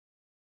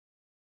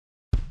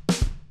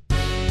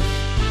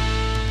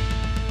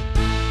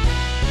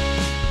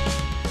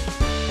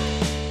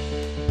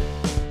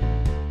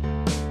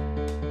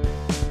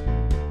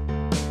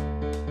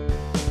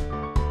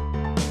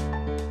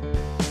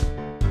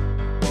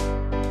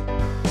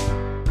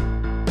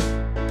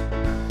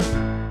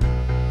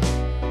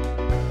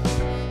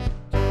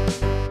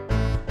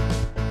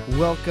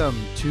Welcome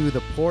to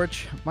The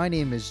Porch. My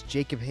name is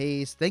Jacob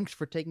Hayes. Thanks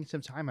for taking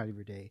some time out of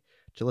your day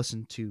to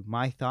listen to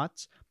my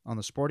thoughts on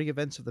the sporting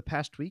events of the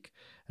past week,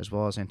 as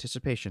well as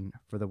anticipation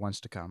for the ones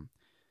to come.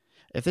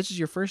 If this is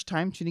your first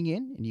time tuning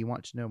in and you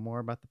want to know more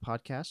about the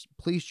podcast,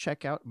 please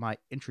check out my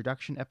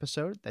introduction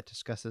episode that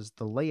discusses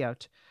the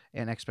layout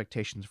and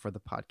expectations for the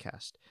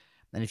podcast.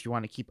 And if you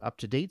want to keep up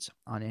to date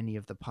on any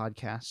of the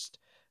podcast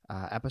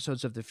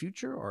episodes of the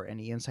future or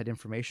any inside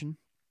information,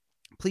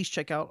 please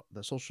check out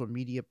the social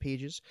media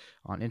pages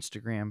on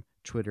Instagram,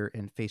 Twitter,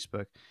 and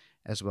Facebook,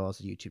 as well as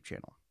the YouTube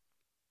channel.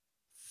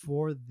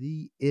 For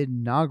the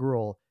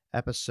inaugural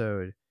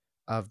episode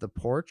of The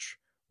Porch,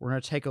 we're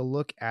going to take a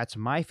look at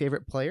my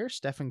favorite player,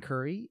 Stephen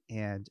Curry,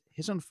 and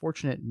his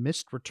unfortunate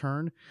missed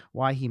return,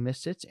 why he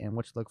missed it, and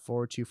what to look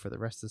forward to for the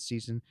rest of the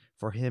season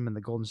for him and the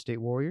Golden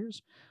State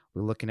Warriors.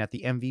 We're looking at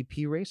the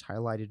MVP race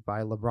highlighted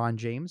by LeBron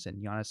James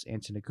and Giannis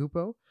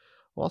Antetokounmpo.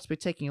 We'll also be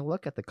taking a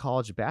look at the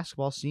college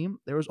basketball scene.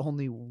 There was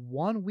only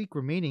 1 week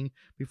remaining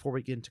before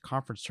we get into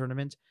conference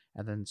tournament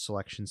and then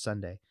selection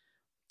Sunday.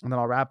 And then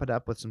I'll wrap it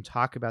up with some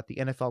talk about the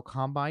NFL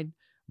Combine,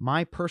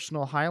 my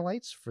personal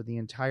highlights for the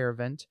entire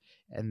event,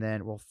 and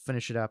then we'll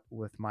finish it up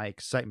with my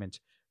excitement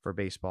for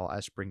baseball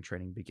as spring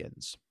training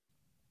begins.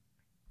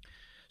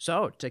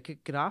 So to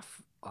kick it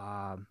off,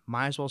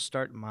 might as well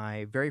start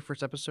my very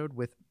first episode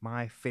with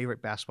my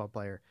favorite basketball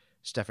player,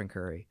 Stephen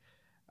Curry.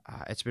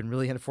 It's been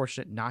really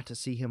unfortunate not to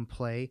see him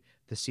play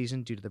this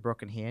season due to the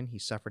broken hand he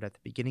suffered at the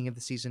beginning of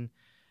the season.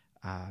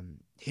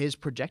 His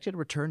projected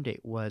return date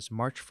was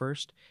March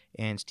 1st,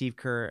 and Steve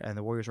Kerr and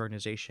the Warriors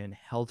organization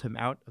held him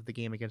out of the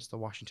game against the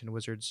Washington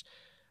Wizards.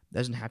 It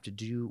doesn't have to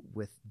do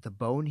with the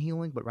bone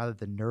healing, but rather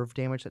the nerve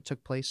damage that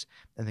took place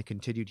and the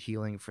continued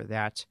healing for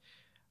that.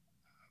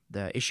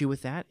 The issue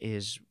with that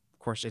is, of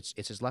course, it's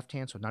his left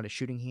hand, so not a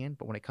shooting hand,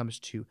 but when it comes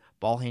to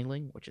ball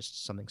handling, which is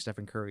something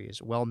Stephen Curry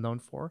is well known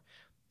for,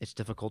 it's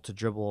difficult to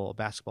dribble a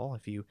basketball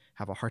if you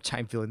have a hard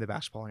time feeling the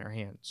basketball in your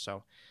hand.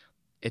 So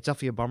it's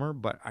definitely a bummer,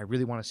 but I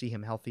really want to see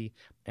him healthy.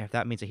 And if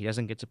that means that he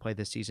doesn't get to play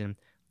this season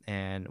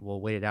and we'll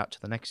wait it out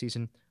to the next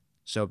season,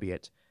 so be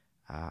it.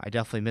 I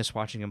definitely miss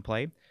watching him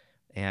play.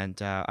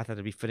 And I thought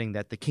it'd be fitting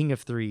that the King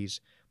of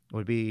Threes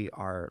would be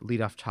our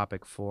leadoff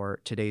topic for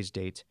today's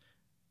date,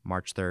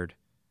 March 3rd,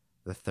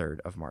 the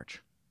 3rd of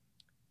March.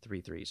 3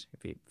 threes,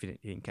 if you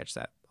didn't catch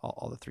that,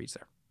 all the threes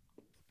there.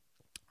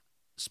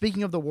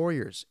 Speaking of the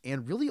Warriors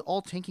and really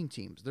all tanking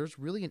teams, there's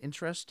really an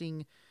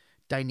interesting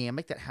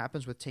dynamic that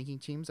happens with tanking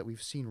teams that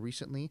we've seen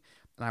recently,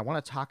 and I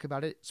want to talk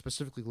about it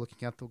specifically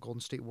looking at the Golden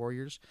State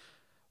Warriors.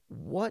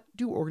 What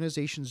do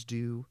organizations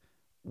do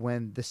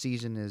when the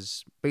season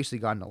is basically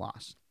gotten a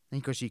loss? And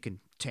of course, you can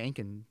tank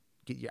and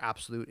get your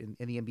absolute, in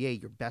the NBA,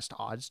 your best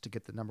odds to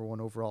get the number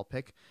 1 overall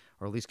pick,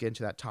 or at least get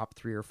into that top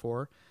 3 or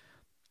 4.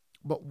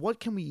 But what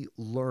can we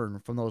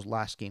learn from those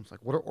last games?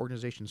 Like, what are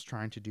organizations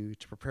trying to do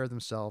to prepare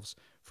themselves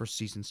for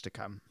seasons to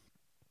come?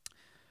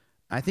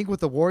 I think what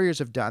the Warriors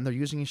have done, they're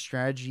using a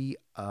strategy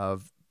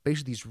of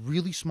basically these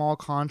really small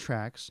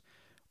contracts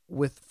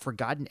with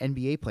forgotten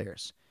NBA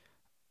players.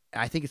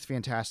 I think it's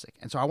fantastic.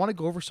 And so I want to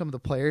go over some of the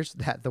players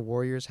that the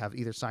Warriors have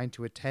either signed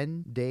to a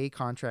 10-day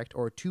contract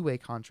or a 2-way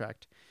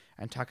contract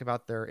and talk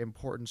about their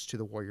importance to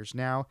the Warriors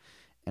now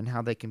and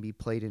how they can be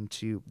played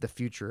into the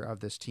future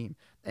of this team,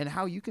 and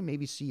how you can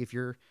maybe see if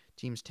your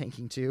team's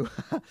tanking too,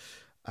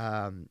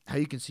 how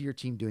you can see your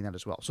team doing that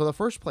as well. So the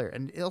first player,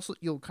 and also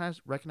you'll kind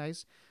of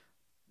recognize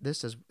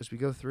this as we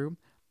go through,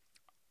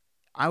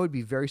 I would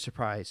be very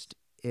surprised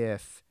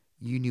if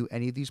you knew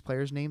any of these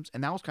players' names,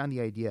 and that was kind of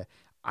the idea.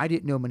 I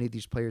didn't know many of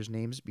these players'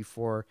 names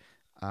before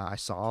I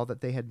saw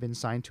that they had been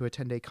signed to a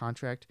 10-day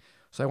contract.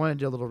 So I wanted to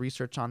do a little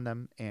research on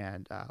them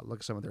and look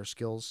at some of their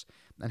skills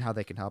and how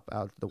they can help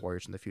out the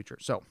Warriors in the future.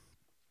 So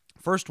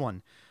first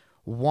one,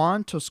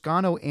 Juan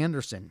Toscano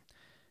Anderson.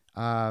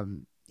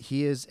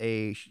 He is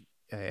a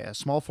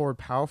small forward,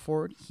 power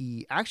forward.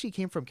 He actually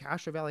came from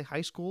Castro Valley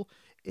High School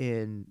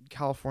in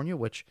California,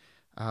 which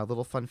a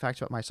little fun fact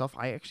about myself,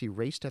 I actually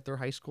raced at their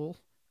high school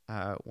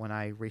when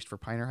I raced for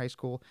Pioneer High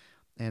School.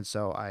 And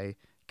so I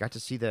got to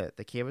see the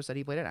campus that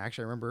he played at.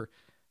 Actually, I remember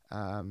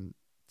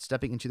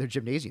stepping into their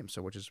gymnasium,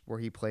 which is where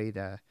he played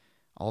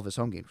all of his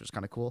home games, which is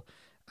kind of cool.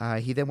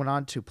 He then went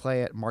on to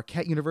play at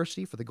Marquette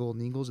University for the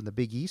Golden Eagles in the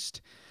Big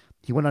East.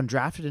 He went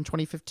undrafted in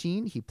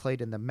 2015. He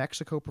played in the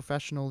Mexico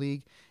Professional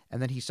League,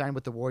 and then he signed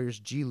with the Warriors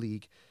G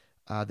League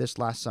this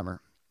last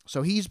summer.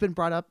 So he's been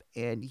brought up,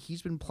 and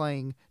he's been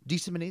playing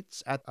decent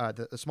minutes at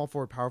the small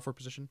forward, power forward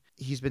position.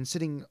 He's been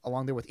sitting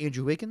along there with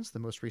Andrew Wiggins, the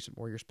most recent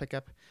Warriors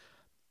pickup.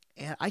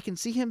 And I can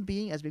see him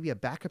being as maybe a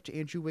backup to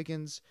Andrew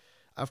Wiggins.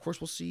 Of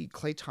course, we'll see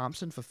Klay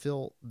Thompson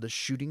fulfill the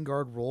shooting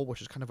guard role, which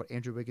is kind of what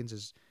Andrew Wiggins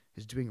is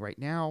doing right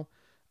now.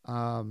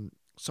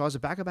 So as a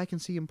backup, I can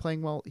see him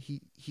playing well.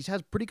 He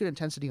has pretty good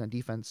intensity on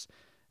defense,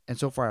 and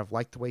so far I've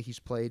liked the way he's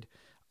played.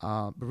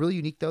 But really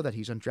unique, though, that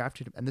he's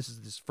undrafted, and this is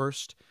his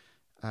first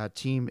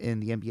team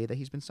in the NBA that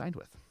he's been signed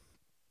with.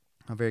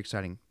 Very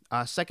exciting.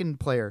 Second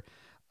player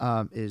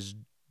is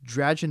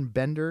Dragan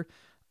Bender.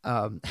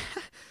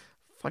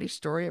 funny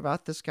story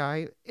about this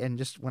guy, and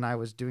just when I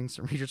was doing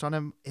some research on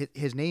him,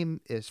 his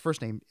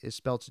first name is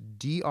spelled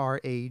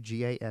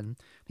Dragan.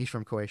 He's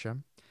from Croatia.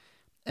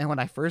 And when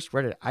I first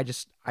read it, I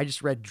just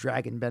read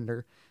Dragon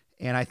Bender,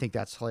 and I think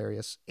that's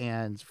hilarious.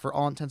 And for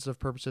all intents and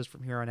purposes,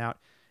 from here on out,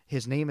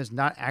 his name is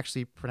not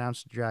actually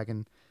pronounced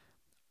Dragon.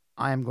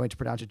 I am going to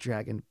pronounce it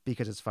Dragon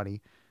because it's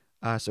funny.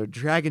 So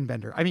Dragon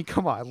Bender. I mean,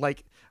 come on,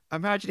 like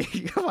imagine,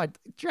 come on,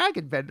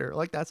 Dragon Bender.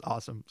 Like that's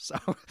awesome. So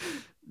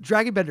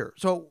Dragon Bender.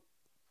 So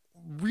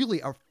really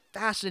a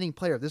fascinating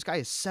player. This guy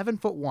is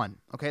 7'1".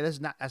 Okay,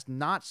 that's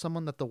not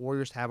someone that the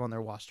Warriors have on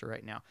their roster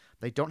right now.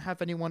 They don't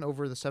have anyone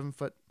over the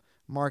 7-foot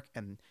mark.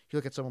 And you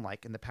look at someone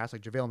like in the past,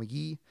 like JaVale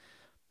McGee,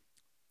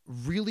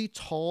 really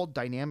tall,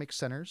 dynamic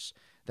centers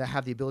that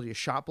have the ability to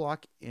shot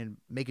block and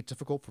make it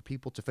difficult for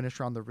people to finish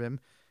around the rim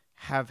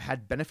have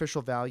had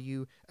beneficial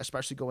value,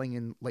 especially going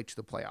in late to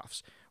the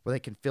playoffs, where they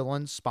can fill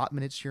in spot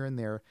minutes here and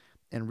there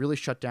and really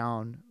shut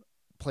down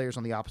players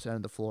on the opposite end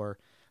of the floor.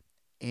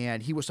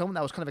 And he was someone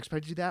that was kind of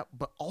expected to do that,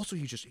 but also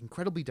he's just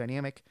incredibly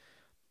dynamic.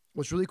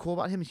 What's really cool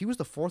about him is he was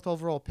the 4th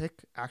overall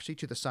pick, actually,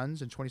 to the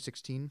Suns in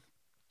 2016.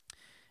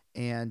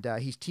 And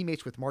he's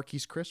teammates with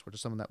Marquise Chris, which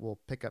is someone that we'll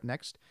pick up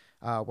next.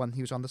 When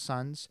he was on the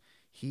Suns,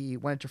 he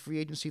went into free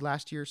agency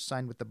last year,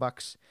 signed with the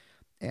Bucks,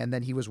 and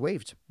then he was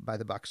waived by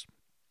the Bucks,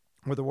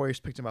 where the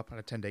Warriors picked him up on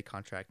a 10-day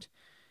contract.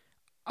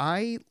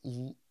 I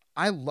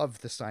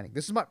love this signing.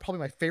 This is probably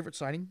my favorite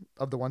signing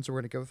of the ones that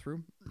we're going to go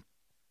through.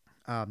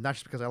 Not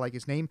just because I like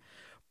his name,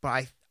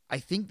 but I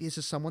think this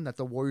is someone that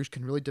the Warriors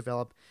can really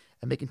develop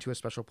and make into a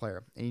special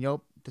player. And,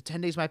 the 10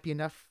 days might be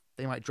enough.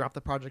 They might drop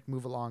the project,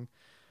 move along.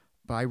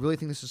 But I really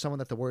think this is someone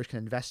that the Warriors can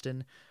invest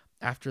in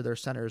after their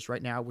centers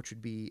right now, which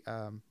would be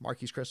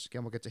Marquise Chris.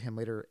 Again, we'll get to him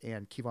later,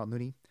 and Kevon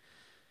Looney.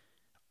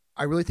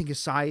 I really think his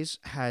size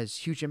has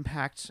huge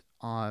impact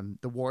on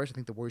the Warriors. I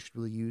think the Warriors should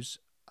really use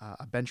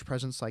a bench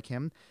presence like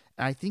him.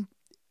 And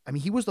I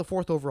mean, he was the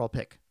 4th overall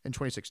pick in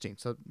 2016,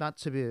 so not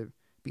to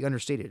be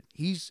understated.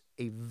 He's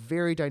a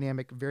very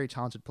dynamic, very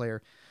talented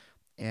player.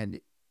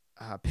 And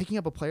picking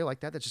up a player like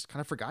that's just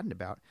kind of forgotten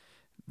about,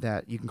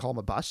 that you can call him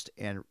a bust,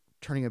 and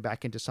turning him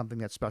back into something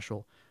that's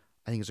special,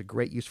 I think is a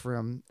great use for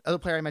him. Other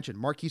player I mentioned,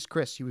 Marquise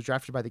Chris. He was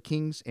drafted by the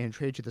Kings and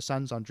traded to the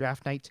Suns on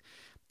draft night,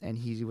 and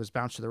he was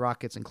bounced to the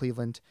Rockets in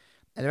Cleveland.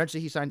 And eventually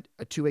he signed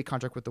a 2-way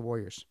contract with the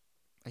Warriors.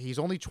 He's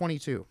only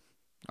 22.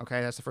 Okay,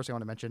 that's the first thing I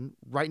want to mention.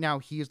 Right now,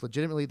 he is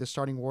legitimately the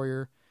starting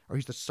Warrior, or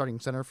he's the starting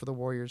center for the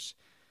Warriors.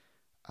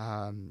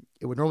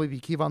 It would normally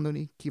be Kevon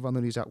Looney. Kevon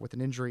Looney's out with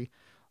an injury.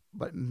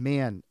 But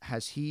man,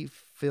 has he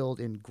filled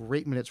in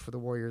great minutes for the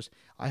Warriors.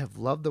 I have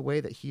loved the way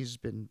that he's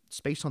been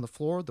spaced on the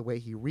floor, the way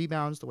he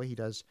rebounds, the way he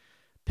does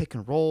pick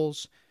and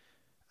rolls,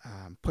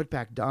 put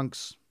back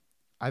dunks.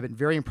 I've been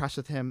very impressed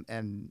with him,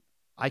 and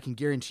I can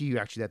guarantee you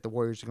actually that the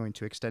Warriors are going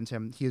to extend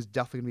him. He is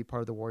definitely going to be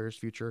part of the Warriors'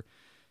 future.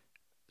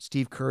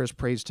 Steve Kerr has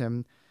praised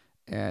him,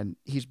 and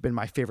he's been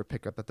my favorite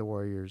pickup that the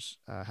Warriors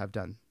have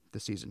done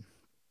this season.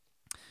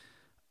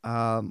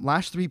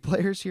 Last 3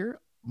 players here,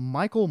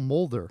 Michael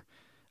Mulder.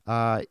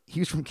 He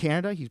was from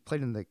Canada. He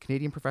played in the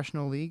Canadian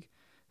Professional League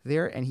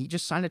there, and he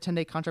just signed a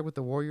 10-day contract with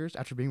the Warriors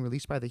after being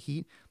released by the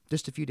Heat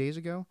just a few days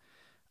ago.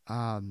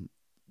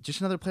 Just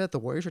another player that the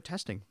Warriors are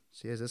testing.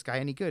 See, is this guy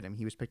any good? I mean,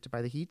 he was picked up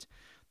by the Heat.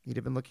 He'd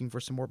have been looking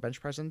for some more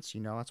bench presence.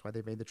 That's why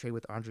they made the trade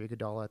with Andre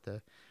Iguodala at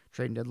the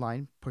trading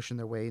deadline, pushing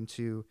their way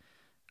into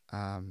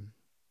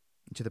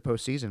the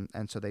postseason.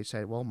 And so they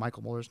said, well,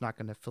 Michael Mulder's not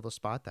going to fill the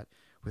spot that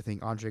we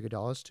think Andre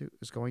Iguodala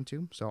is going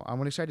to. So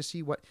I'm excited to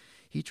see what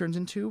he turns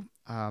into.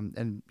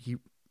 And he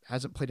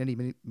hasn't played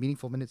any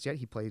meaningful minutes yet.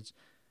 He plays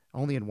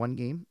only in 1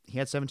 game. He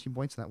had 17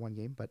 points in that 1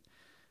 game, but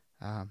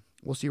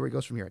we'll see where he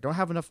goes from here. I don't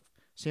have enough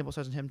sample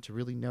size on him to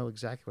really know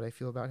exactly what I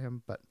feel about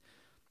him. But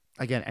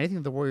again, anything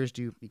that the Warriors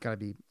do, you got to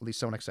be at least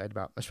somewhat excited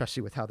about,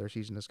 especially with how their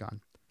season has gone.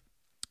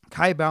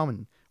 Kai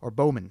Bowman,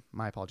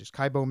 my apologies.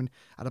 Kai Bowman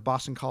out of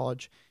Boston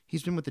College.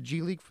 He's been with the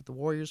G League for the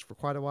Warriors for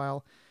quite a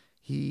while.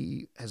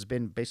 He has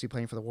been basically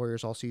playing for the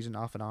Warriors all season,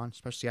 off and on,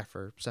 especially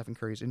after Stephen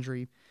Curry's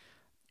injury.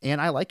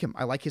 And I like him.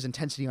 I like his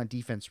intensity on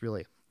defense,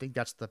 really. I think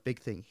that's the big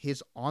thing.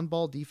 His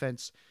on-ball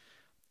defense,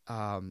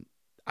 I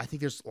think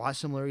there's a lot of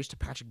similarities to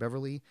Patrick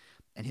Beverley,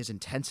 and his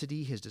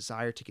intensity, his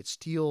desire to get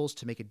steals,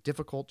 to make it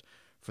difficult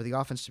for the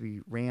offense to be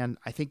ran.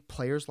 I think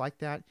players like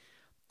that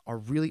are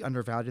really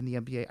undervalued in the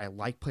NBA. I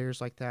like players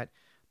like that.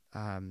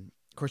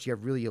 Of course, you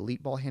have really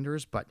elite ball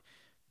handlers, but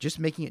just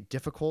making it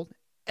difficult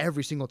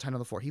every single time on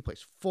the floor. He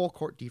plays full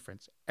court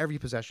defense every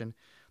possession,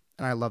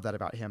 and I love that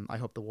about him. I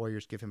hope the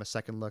Warriors give him a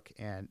second look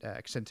and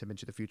extend him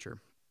into the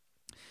future.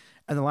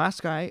 And the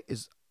last guy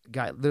is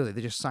literally,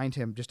 they just signed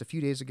him just a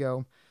few days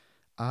ago.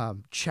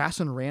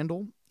 Chasson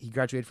Randall. He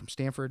graduated from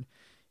Stanford.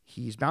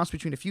 He's bounced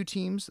between a few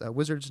teams,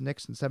 Wizards,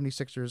 Knicks, and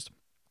 76ers.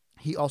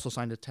 He also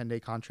signed a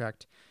 10-day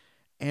contract,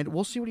 and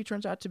we'll see what he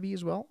turns out to be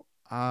as well.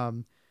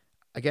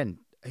 Again,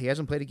 he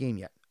hasn't played a game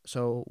yet,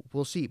 so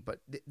we'll see. But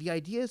the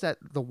idea is that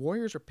the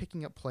Warriors are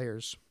picking up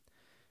players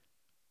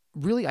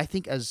really, I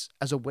think, as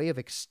a way of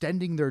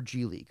extending their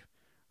G League,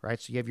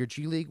 right? So you have your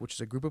G League, which is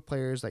a group of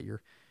players that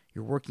you're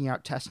You're working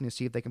out testing to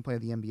see if they can play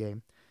in the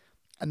NBA.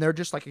 And they're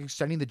just like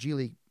extending the G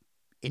League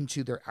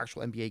into their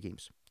actual NBA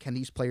games. Can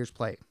these players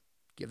play?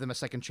 Give them a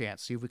second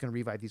chance. See if we can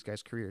revive these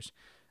guys' careers.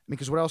 I mean,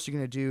 because what else are you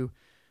going to do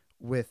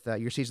with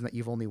your season that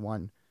you've only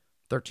won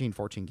 13,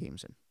 14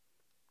 games in?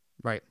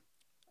 Right?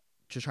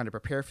 Just trying to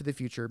prepare for the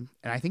future.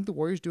 And I think the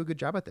Warriors do a good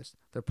job at this.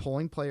 They're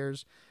pulling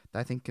players that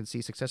I think can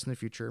see success in the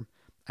future.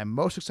 I'm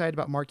most excited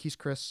about Marquise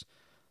Chris.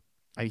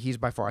 He's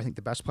by far, I think,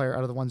 the best player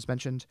out of the ones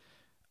mentioned.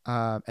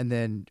 And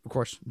then, of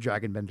course,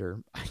 Dragon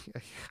Bender.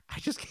 I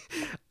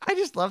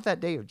just love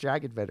that name,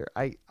 Dragon Bender.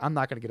 I'm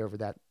not going to get over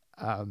that.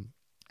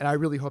 And I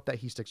really hope that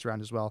he sticks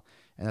around as well,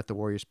 and that the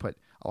Warriors put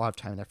a lot of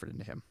time and effort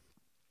into him.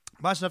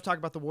 But that's enough talk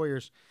about the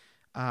Warriors.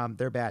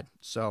 They're bad,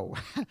 so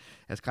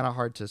it's kind of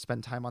hard to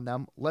spend time on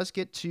them. Let's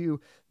get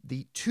to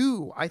the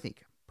two, I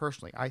think,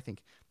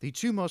 the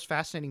two most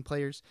fascinating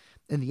players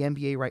in the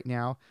NBA right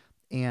now,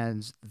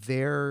 and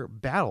their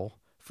battle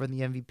for the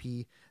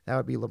MVP. That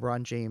would be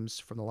LeBron James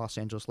from the Los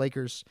Angeles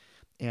Lakers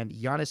and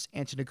Giannis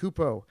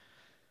Antetokounmpo.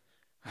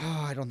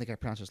 Oh, I don't think I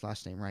pronounced his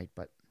last name right,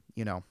 but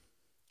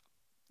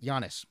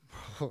Giannis,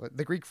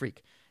 the Greek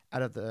freak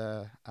out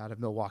of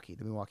Milwaukee,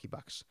 the Milwaukee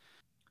Bucks.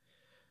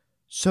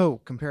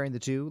 So comparing the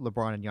two,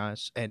 LeBron and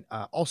Giannis, and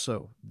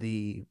also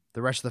the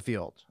rest of the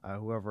field,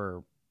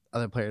 whoever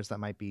other players that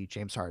might be,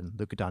 James Harden,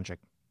 Luka Doncic.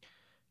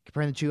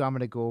 Comparing the two, I'm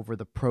going to go over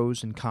the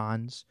pros and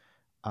cons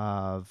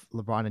of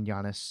LeBron and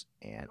Giannis,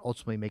 and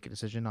ultimately make a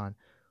decision on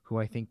who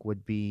I think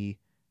would be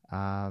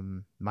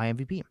my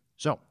MVP.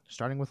 So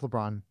starting with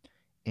LeBron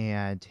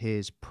and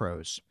his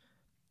pros.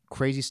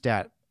 Crazy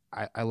stat.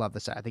 I love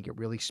this stat. I think it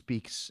really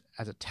speaks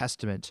as a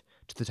testament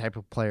to the type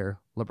of player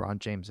LeBron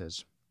James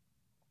is.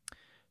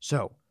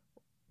 So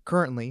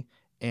currently,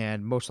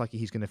 and most likely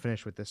he's going to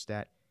finish with this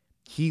stat,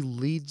 he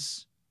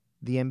leads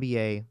the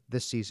NBA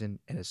this season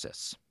in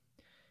assists.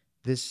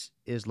 This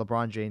is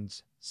LeBron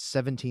James'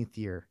 17th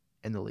year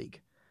in the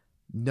league.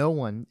 No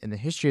one in the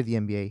history of the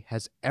NBA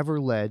has ever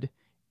led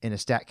in a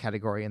stat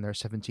category in their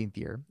 17th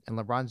year, and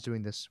LeBron's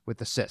doing this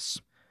with assists.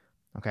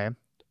 Okay?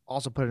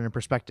 Also put it in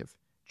perspective.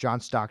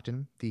 John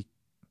Stockton, the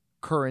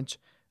current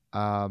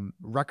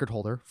record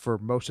holder for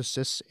most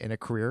assists in a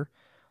career,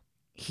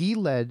 he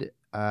led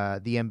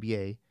the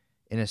NBA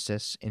in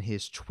assists in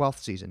his 12th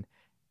season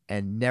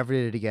and never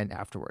did it again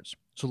afterwards.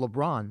 So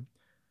LeBron,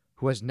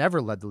 who has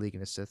never led the league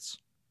in assists,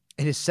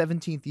 in his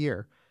 17th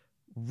year,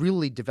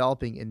 really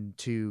developing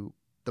into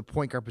the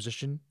point guard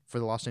position for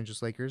the Los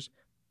Angeles Lakers,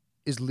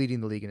 is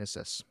leading the league in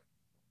assists.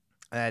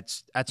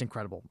 That's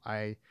incredible.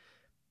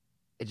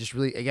 It just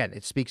really, again,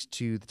 it speaks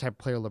to the type of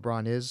player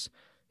LeBron is,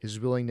 his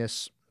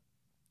willingness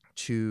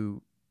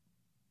to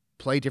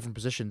play different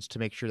positions to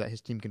make sure that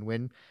his team can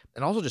win,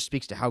 and also just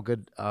speaks to how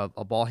good of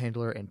a ball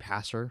handler and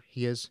passer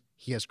he is.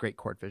 He has great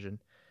court vision,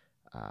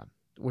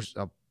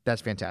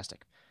 that's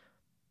fantastic.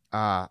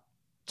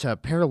 To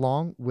pair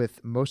along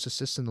with most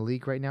assists in the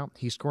league right now,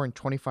 he's scoring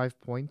 25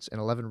 points and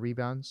 11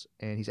 rebounds,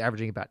 and he's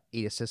averaging about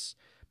 8 assists.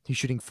 He's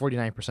shooting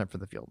 49% from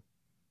the field.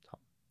 So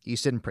he's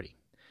sitting pretty.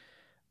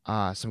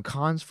 Some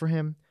cons for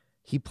him.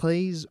 He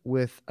plays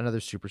with another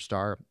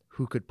superstar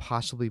who could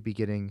possibly be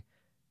getting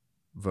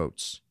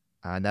votes,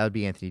 and that would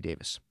be Anthony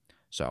Davis.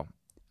 So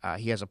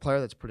he has a player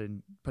that's put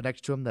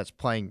next to him that's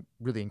playing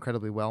really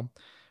incredibly well,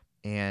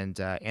 and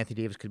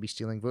Anthony Davis could be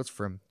stealing votes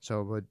for him.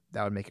 So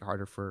that would make it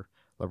harder for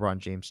LeBron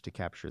James to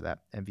capture that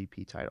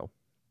MVP title.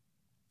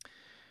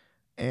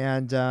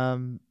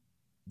 And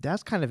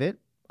that's kind of it,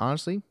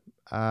 honestly.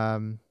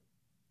 And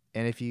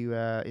if you,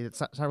 it's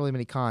not really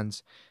many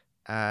cons.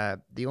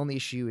 The only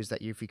issue is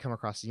that if you come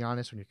across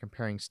Giannis when you're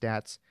comparing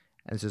stats,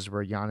 and this is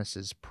where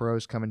Giannis's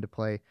pros come into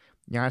play,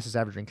 Giannis is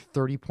averaging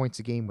 30 points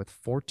a game with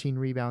 14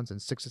 rebounds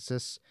and 6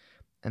 assists,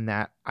 and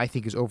that, I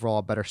think, is overall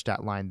a better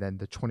stat line than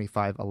the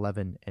 25,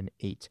 11, and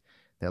 8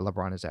 that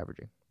LeBron is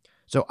averaging.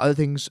 So other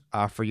things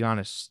for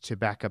Giannis to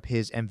back up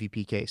his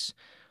MVP case.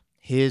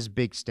 His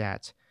big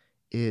stat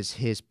is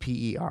his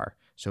PER.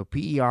 So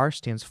PER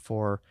stands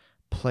for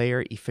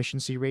Player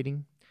Efficiency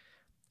Rating.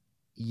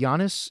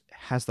 Giannis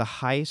has the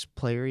highest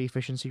player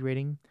efficiency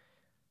rating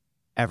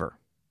ever.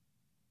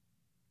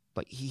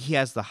 Like he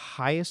has the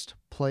highest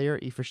player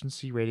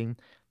efficiency rating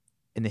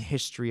in the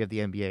history of the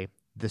NBA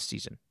this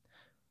season.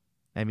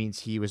 That means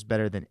he was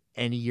better than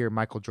any year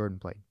Michael Jordan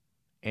played,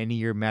 any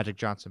year Magic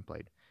Johnson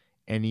played,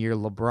 any year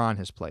LeBron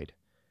has played,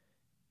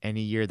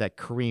 any year that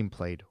Kareem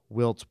played,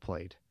 Wilt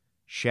played,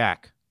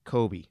 Shaq,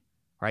 Kobe,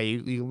 right?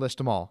 You can list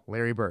them all,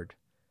 Larry Bird.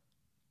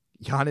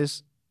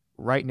 Giannis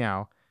right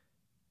now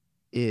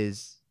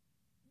is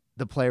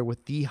the player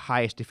with the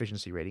highest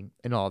efficiency rating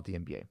in all of the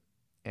NBA.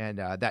 And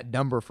that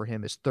number for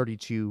him is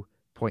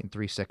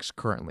 32.36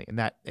 currently. And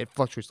that it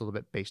fluctuates a little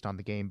bit based on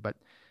the game, but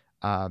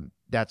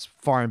that's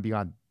far and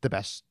beyond the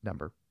best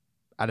number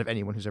out of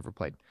anyone who's ever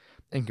played.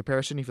 In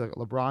comparison, if you look at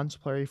LeBron's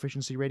player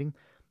efficiency rating,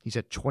 he's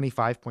at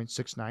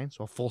 25.69,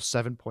 so a full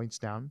 7 points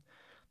down.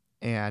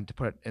 And to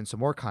put it in some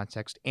more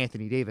context,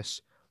 Anthony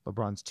Davis,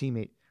 LeBron's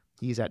teammate,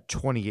 he's at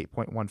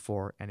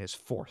 28.14 and is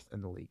 4th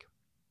in the league.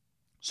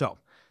 So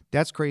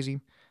that's crazy.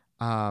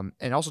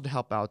 And also to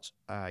help out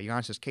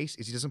Giannis's case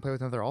is he doesn't play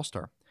with another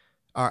All-Star.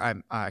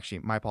 I'm actually,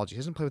 my apologies. He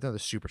doesn't play with another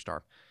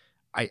superstar.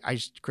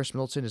 Chris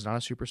Middleton is not a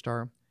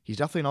superstar. He's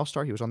definitely an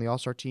All-Star. He was on the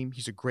All-Star team.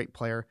 He's a great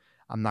player.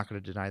 I'm not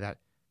going to deny that.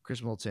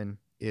 Chris Middleton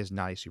is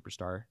not a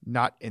superstar,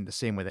 not in the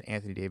same way that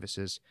Anthony Davis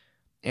is.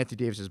 Anthony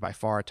Davis is by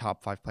far a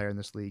top 5 player in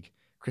this league.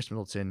 Chris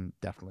Middleton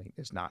definitely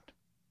is not.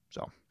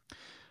 So,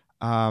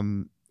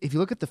 if you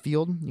look at the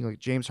field, you know,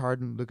 James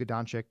Harden, Luka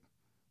Doncic,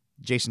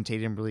 Jason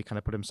Tatum really kind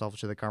of put himself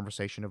into the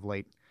conversation of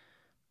late.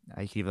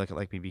 You can even look at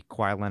like maybe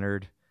Kawhi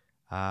Leonard,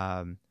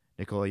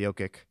 Nikola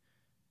Jokic.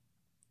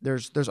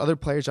 There's other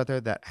players out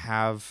there that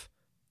have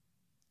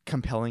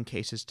compelling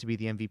cases to be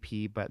the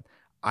MVP, but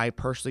I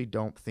personally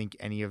don't think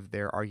any of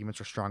their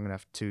arguments are strong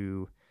enough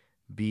to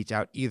beat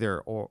out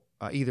either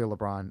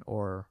LeBron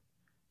or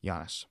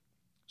Giannis.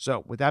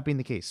 So with that being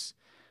the case,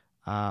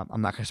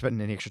 I'm not going to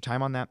spend any extra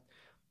time on that.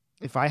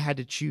 If I had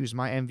to choose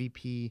my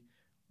MVP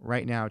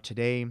right now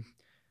today,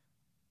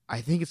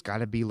 I think it's got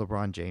to be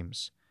LeBron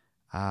James.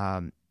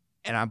 And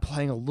I'm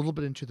playing a little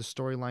bit into the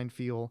storyline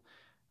feel.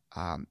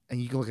 And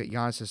you can look at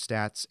Giannis'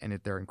 stats, and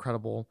they're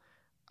incredible.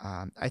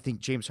 I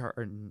think James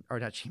Harden, or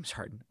not James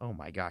Harden. Oh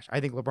my gosh, I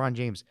think LeBron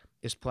James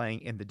is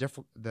playing in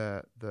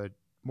the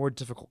more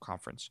difficult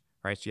conference,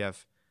 right? So you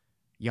have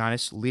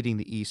Giannis leading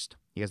the East.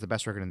 He has the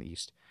best record in the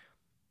East.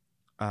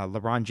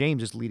 LeBron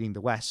James is leading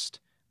the West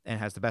and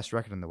has the best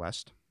record in the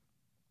West.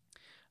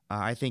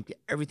 I think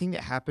everything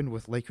that happened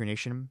with Laker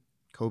Nation,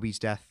 Kobe's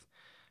death,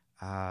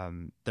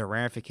 the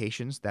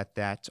ramifications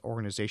that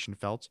organization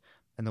felt,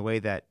 and the way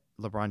that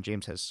LeBron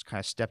James has kind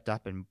of stepped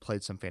up and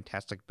played some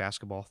fantastic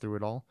basketball through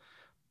it all.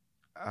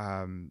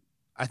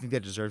 I think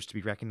that deserves to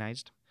be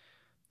recognized,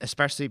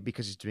 especially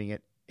because he's doing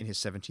it in his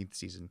 17th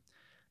season.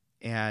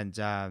 And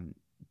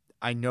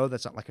I know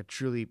that's not like a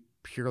truly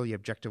purely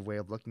objective way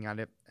of looking at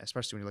it,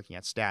 especially when you're looking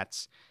at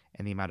stats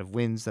and the amount of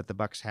wins that the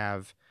Bucks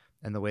have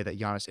and the way that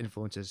Giannis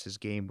influences his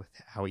game with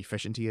how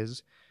efficient he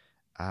is.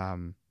 I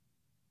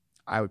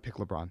would pick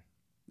LeBron.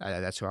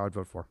 That's who I would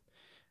vote for.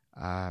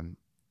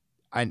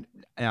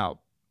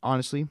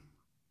 Honestly,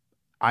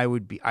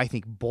 I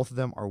think both of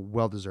them are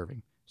well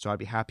deserving. So I'd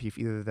be happy if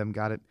either of them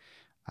got it.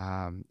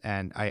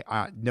 And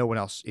no one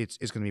else, it's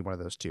going to be one of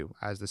those two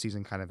as the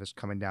season kind of is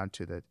coming down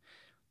to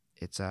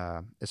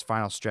its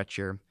final stretch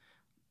here.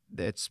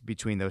 It's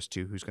between those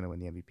two who's going to win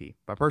the MVP.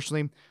 But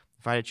personally,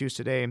 if I had to choose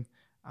today,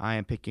 I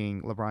am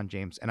picking LeBron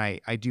James. And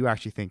I do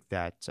actually think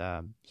that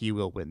he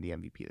will win the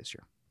MVP this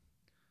year.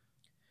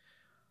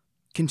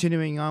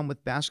 Continuing on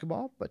with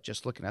basketball, but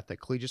just looking at the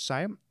collegiate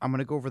side, I'm going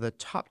to go over the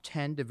top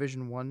 10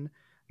 Division I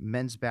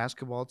men's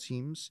basketball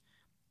teams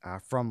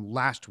from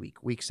last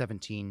week, week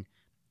 17.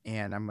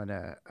 And I'm going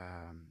to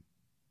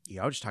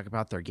just talk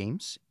about their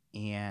games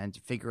and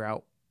figure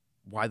out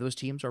why those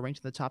teams are ranked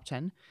in the top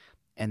 10,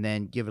 and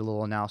then give it a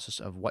little analysis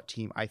of what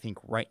team I think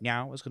right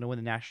now is going to win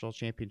the national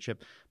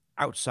championship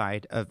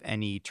outside of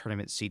any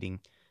tournament seeding.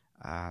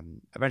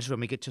 Eventually,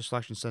 when we get to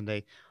Selection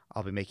Sunday,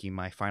 I'll be making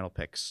my final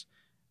picks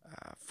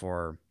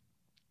for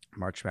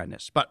March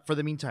Madness. But for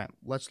the meantime,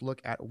 let's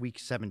look at Week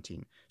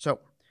 17. So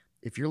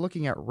if you're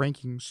looking at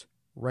rankings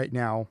right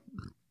now,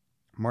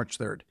 March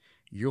 3rd,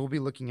 you'll be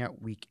looking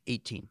at Week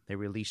 18. They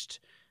released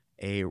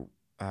the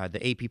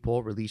AP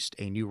poll released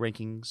a new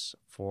rankings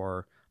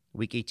for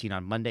Week 18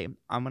 on Monday.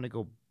 I'm going to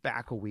go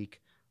back a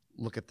week,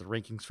 look at the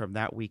rankings from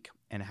that week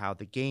and how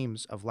the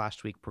games of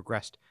last week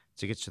progressed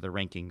to get to the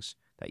rankings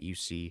that you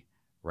see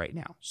right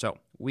now. So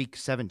Week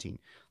 17.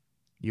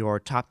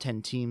 Your top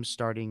 10 teams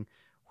starting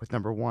with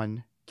number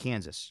 1,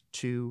 Kansas,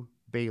 2,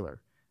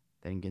 Baylor,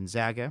 then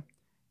Gonzaga,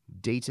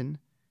 Dayton,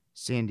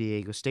 San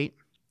Diego State,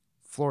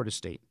 Florida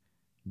State,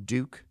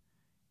 Duke,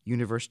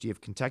 University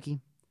of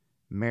Kentucky,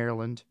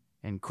 Maryland,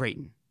 and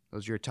Creighton.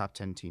 Those are your top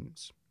 10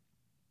 teams.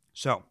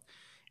 So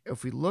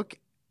if we look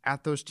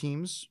at those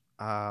teams,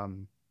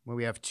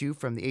 we have 2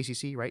 from the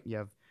ACC, right? You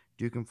have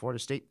Duke and Florida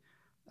State,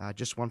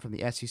 just 1 from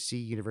the SEC,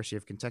 University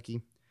of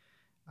Kentucky.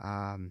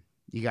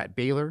 You got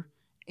Baylor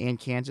and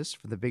Kansas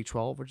for the Big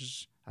 12, which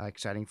is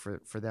exciting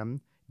for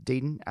them.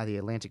 Dayton out of the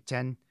Atlantic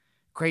 10,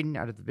 Creighton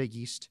out of the Big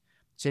East,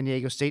 San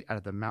Diego State out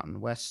of the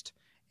Mountain West,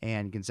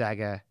 and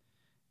Gonzaga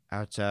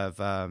out of,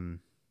 I think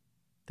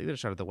they're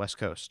just out of the West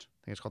Coast.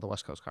 I think it's called the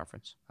West Coast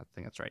Conference. I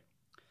think that's right.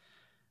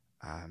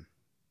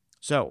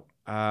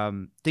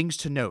 Things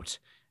to note.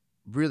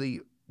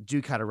 Really,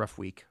 Duke had a rough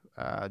week.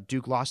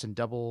 Duke lost in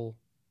double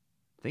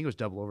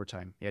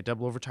overtime. Yeah,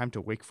 double overtime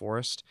to Wake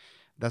Forest.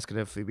 That's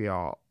going to be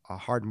a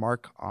hard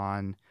mark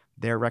on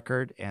their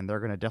record, and they're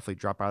going to definitely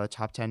drop out of the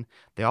top 10.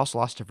 They also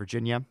lost to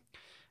Virginia.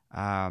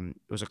 It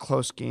was a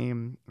close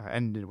game,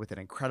 ended with an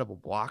incredible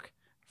block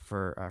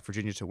for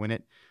Virginia to win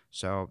it.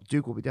 So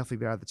Duke will definitely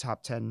be out of the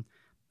top 10.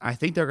 I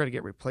think they're going to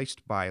get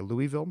replaced by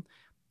Louisville.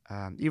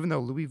 Even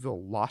though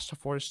Louisville lost to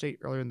Florida State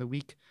earlier in the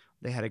week,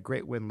 they had a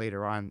great win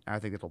later on. I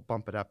think it'll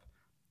bump it up.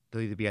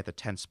 They'll either be at the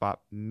 10th spot,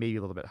 maybe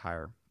a little bit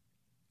higher.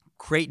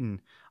 Creighton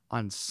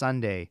on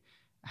Sunday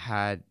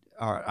had,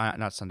 or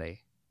not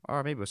Sunday,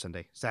 or maybe it was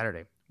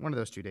Saturday, one of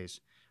those 2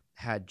 days,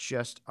 had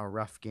just a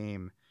rough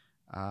game.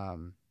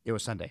 It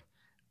was Sunday.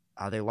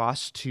 They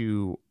lost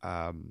to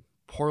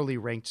poorly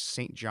ranked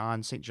St.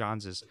 John's. St.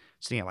 John's is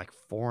sitting at like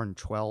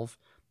 4-12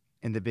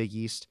 in the Big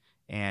East,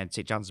 and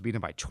St. John's beat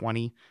them by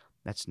 20.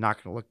 That's not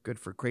going to look good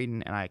for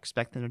Creighton, and I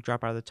expect them to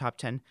drop out of the top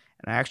 10.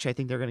 And I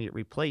think they're going to get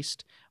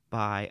replaced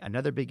by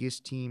another Big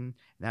East team,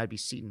 and that would be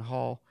Seton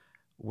Hall,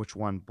 which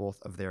won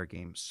both of their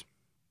games.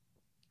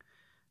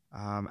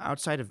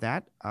 Outside of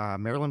that,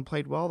 Maryland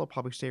played well. They'll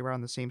probably stay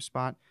around the same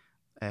spot.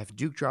 If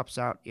Duke drops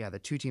out, the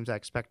two teams I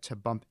expect to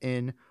bump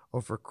in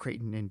over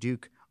Creighton and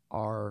Duke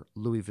are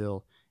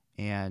Louisville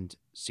and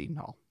Seton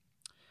Hall.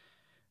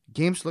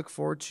 Games to look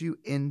forward to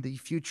in the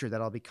future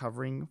that I'll be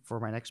covering for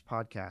my next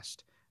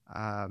podcast.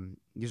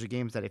 These are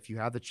games that if you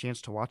have the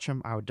chance to watch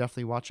them, I would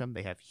definitely watch them.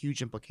 They have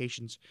huge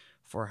implications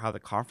for how the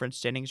conference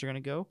standings are going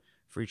to go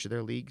for each of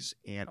their leagues,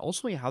 and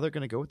also how they're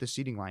going to go with the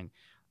seeding line.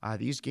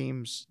 These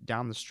games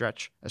down the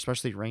stretch,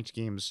 especially ranked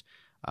games,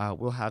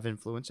 will have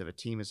influence if a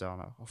team is on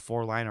a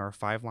 4-line or a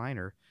 5-line,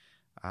 or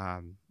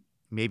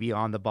maybe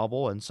on the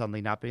bubble and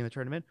suddenly not being in the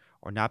tournament,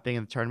 or not being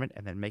in the tournament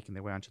and then making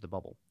their way onto the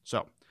bubble.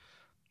 So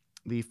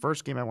the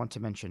first game I want to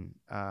mention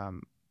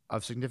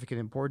of significant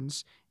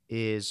importance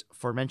is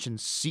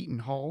aforementioned Seton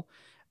Hall,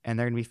 and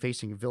they're going to be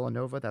facing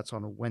Villanova. That's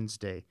on a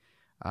Wednesday.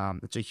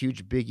 It's a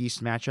huge Big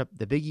East matchup.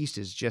 The Big East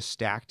is just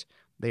stacked.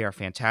 They are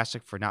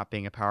fantastic for not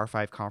being a Power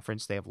 5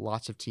 conference. They have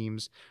lots of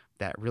teams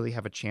that really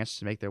have a chance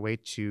to make their way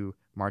to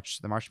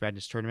the March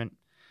Madness tournament.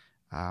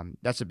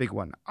 That's a big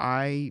one.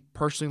 I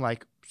personally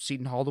like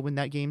Seton Hall to win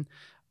that game,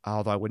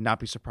 although I would not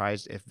be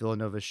surprised if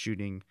Villanova's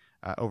shooting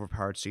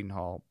overpowered Seton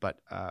Hall. But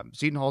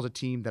Seton Hall is a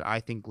team that I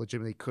think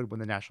legitimately could win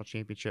the national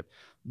championship.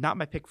 Not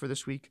my pick for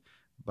this week,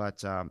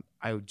 but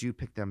I do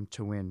pick them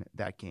to win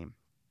that game.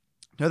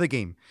 Another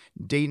game,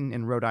 Dayton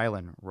and Rhode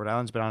Island. Rhode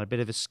Island's been on a bit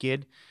of a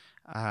skid,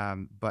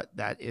 but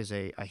that is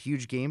a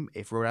huge game.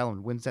 If Rhode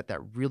Island wins that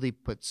really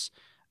puts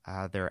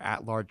their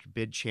at-large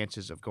bid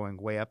chances of going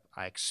way up.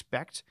 I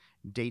expect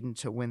Dayton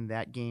to win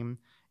that game,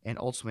 and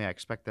ultimately I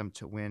expect them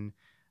to win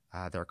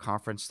their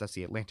conference. That's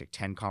the Atlantic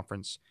 10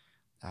 Conference.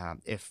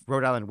 If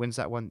Rhode Island wins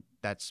that one,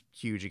 that's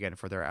huge again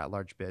for their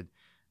at-large bid.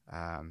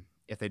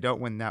 If they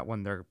don't win that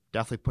one, they're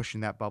definitely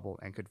pushing that bubble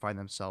and could find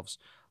themselves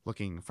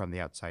looking from the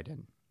outside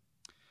in.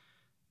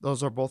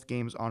 Those are both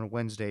games on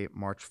Wednesday,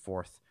 March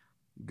 4th.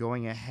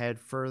 Going ahead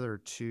further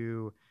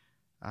to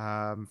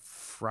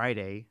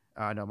Saturday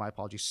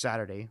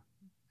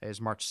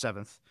is March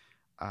 7th.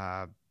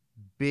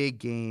 Big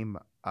game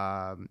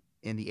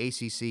in the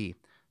ACC.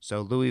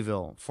 So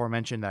Louisville,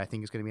 aforementioned, that I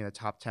think is going to be in the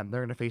top 10.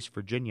 They're going to face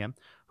Virginia,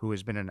 who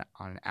has been on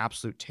an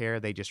absolute tear.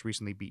 They just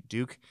recently beat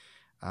Duke.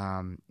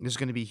 This is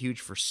going to be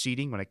huge for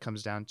seeding when it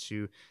comes down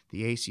to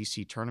the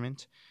ACC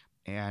tournament.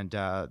 And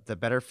the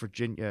better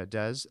Virginia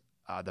does,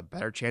 the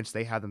better chance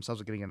they have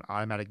themselves of getting an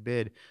automatic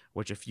bid,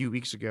 which a few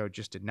weeks ago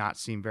just did not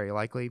seem very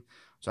likely.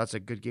 So that's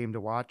a good game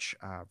to watch.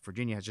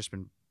 Virginia has just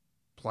been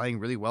playing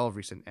really well of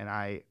recent, and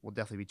I will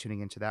definitely be tuning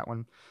into that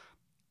one.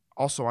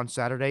 Also on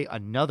Saturday,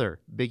 another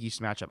Big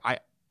East matchup.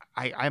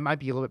 I might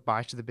be a little bit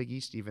biased to the Big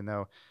East, even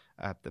though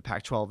the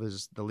Pac-12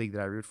 is the league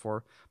that I root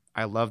for.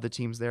 I love the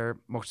teams there,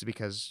 mostly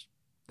because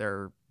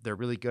they're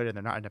really good and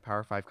they're not in a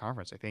Power 5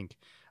 conference, I think.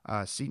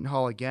 Seton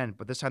Hall again,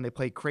 but this time they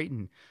played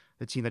Creighton,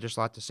 the team that just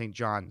lost to St.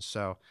 John's.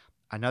 So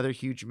another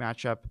huge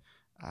matchup.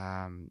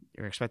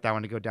 You expect that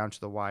one to go down to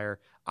the wire.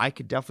 I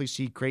could definitely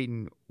see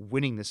Creighton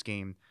winning this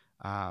game.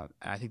 I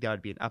think that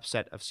would be an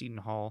upset of Seton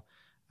Hall.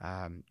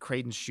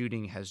 Creighton's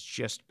shooting has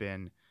just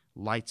been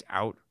lights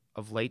out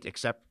of late,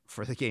 except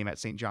for the game at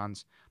St.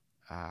 John's.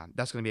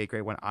 That's going to be a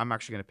great one. I'm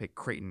actually going to pick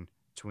Creighton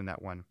to win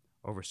that one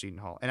over Seton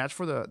Hall. And as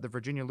for the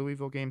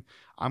Virginia-Louisville game,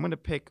 I'm going to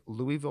pick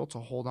Louisville to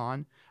hold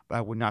on, but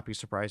I would not be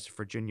surprised if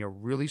Virginia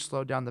really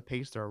slowed down the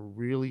pace. They're a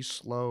really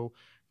slow,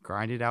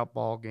 grinded-out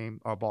ball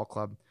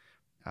club.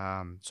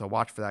 So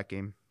watch for that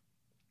game.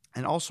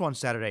 And also on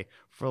Saturday,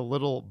 for a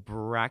little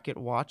bracket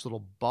watch,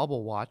 little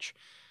bubble watch,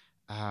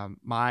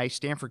 my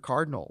Stanford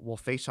Cardinal will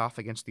face off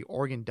against the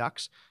Oregon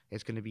Ducks.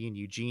 It's going to be in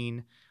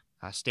Eugene.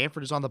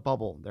 Stanford is on the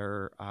bubble.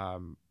 They're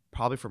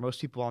probably, for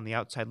most people on the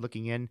outside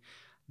looking in,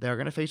 they're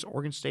going to face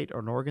Oregon State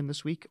or Oregon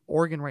this week.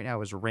 Oregon right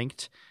now is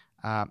ranked.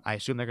 I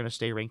assume they're going to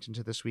stay ranked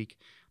into this week.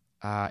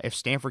 If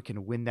Stanford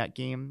can win that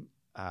game,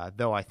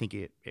 though I think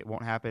it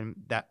won't happen,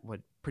 that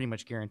would pretty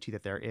much guarantee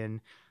that they're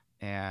in.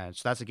 And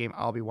so that's a game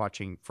I'll be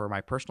watching for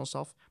my personal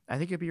self. I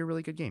think it'd be a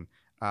really good game.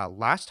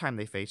 Last time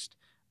they faced,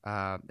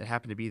 it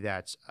happened to be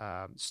that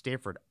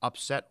Stanford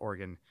upset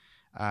Oregon,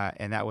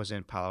 and that was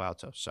in Palo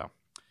Alto. So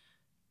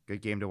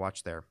good game to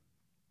watch there.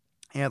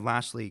 And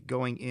lastly,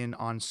 going in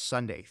on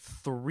Sunday,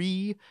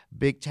 3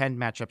 Big Ten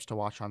matchups to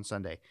watch on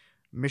Sunday.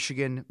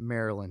 Michigan,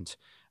 Maryland.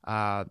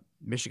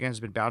 Michigan has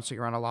been bouncing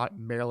around a lot.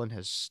 Maryland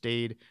has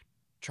stayed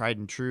tried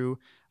and true.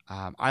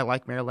 I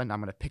like Maryland.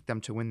 I'm going to pick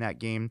them to win that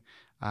game.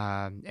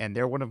 And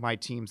they're one of my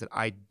teams that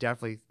I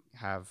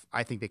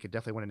think they could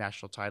definitely win a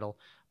national title.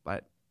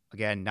 But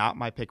again, not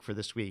my pick for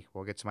this week.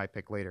 We'll get to my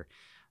pick later.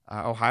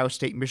 Ohio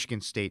State, Michigan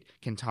State.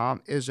 Can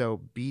Tom Izzo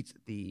beat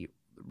the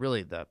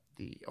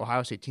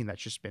Ohio State team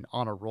that's just been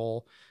on a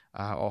roll?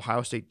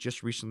 Ohio State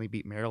just recently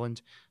beat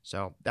Maryland,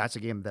 so that's a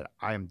game that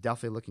I am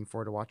definitely looking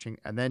forward to watching.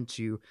 And then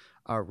to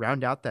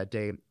round out that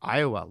day,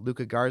 Iowa,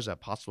 Luka Garza,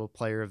 possible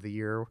player of the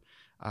year.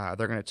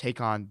 They're going to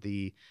take on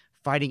the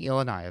Fighting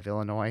Illini of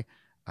Illinois.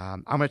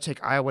 I'm going to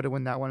take Iowa to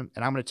win that one,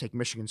 and I'm going to take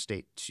Michigan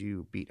State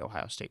to beat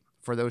Ohio State.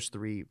 For those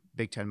three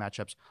Big Ten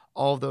matchups,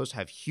 all of those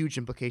have huge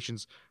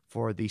implications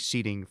for the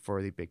seeding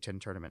for the Big Ten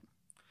tournament.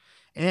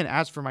 And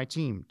as for my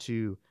team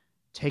to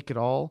take it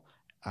all,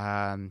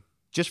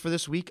 just for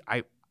this week,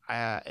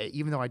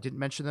 even though I didn't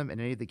mention them in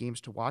any of the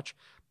games to watch,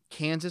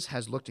 Kansas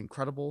has looked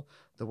incredible.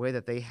 The way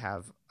that they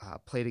have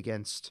played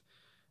against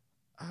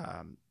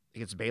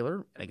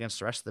Baylor and against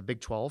the rest of the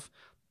Big 12,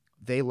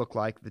 they look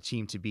like the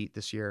team to beat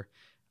this year.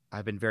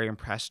 I've been very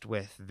impressed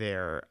with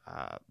their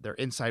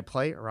inside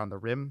play around the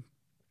rim,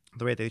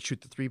 the way they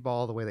shoot the three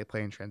ball, the way they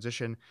play in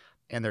transition,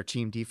 and their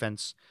team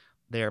defense.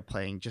 They are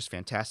playing just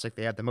fantastic.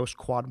 They had the most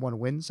quad one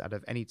wins out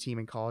of any team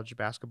in college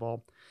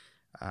basketball.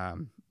 They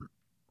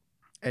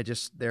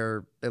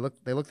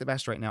look the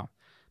best right now,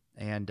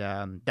 and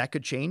that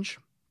could change.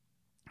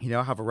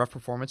 Have a rough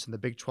performance in the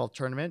Big 12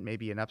 tournament,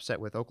 maybe an upset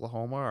with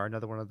Oklahoma or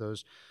another one of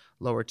those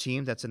lower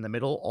teams that's in the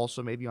middle,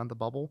 also maybe on the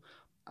bubble,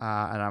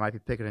 and I might be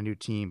picking a new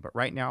team. But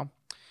right now,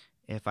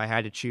 if I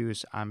had to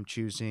choose, I'm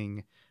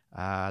choosing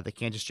the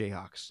Kansas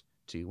Jayhawks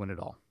to win it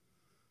all.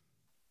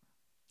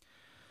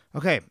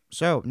 Okay,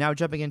 so now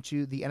jumping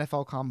into the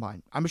NFL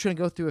Combine. I'm just going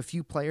to go through a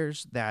few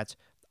players that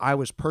I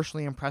was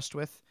personally impressed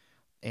with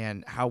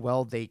and how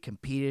well they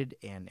competed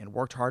and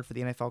worked hard for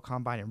the NFL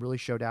Combine and really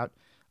showed out.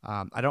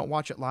 I don't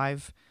watch it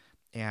live,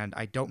 and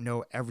I don't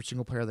know every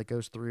single player that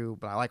goes through,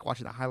 but I like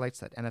watching the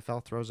highlights that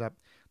NFL throws up,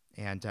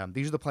 and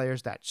these are the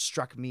players that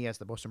struck me as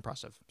the most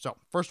impressive. So,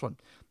 first one,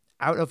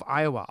 out of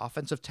Iowa,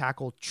 offensive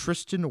tackle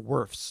Tristan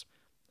Wirfs.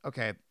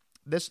 Okay,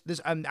 this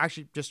I'm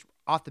actually just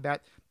off the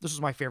bat, this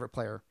was my favorite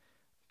player.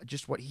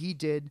 Just what he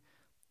did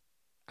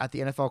at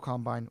the NFL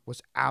Combine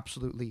was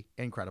absolutely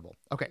incredible.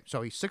 Okay,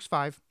 so he's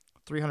 6'5",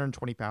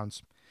 320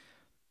 pounds.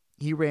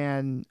 He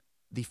ran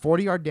the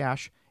 40-yard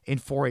dash in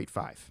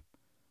 4.85.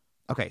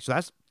 Okay, so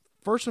that's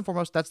first and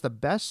foremost, that's the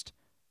best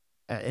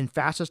and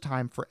fastest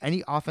time for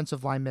any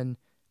offensive lineman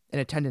in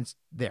attendance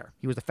there.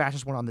 He was the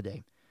fastest one on the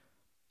day.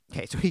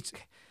 Okay, so this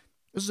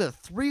is a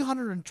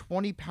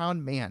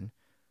 320-pound man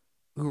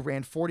who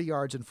ran 40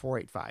 yards in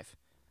 4.85.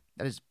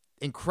 That is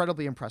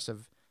incredibly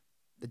impressive.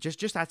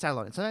 Just that side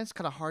alone. And sometimes it's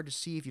kind of hard to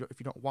see if you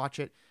don't watch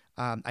it.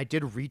 I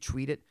did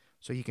retweet it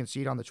so you can see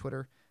it on the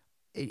Twitter.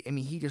 He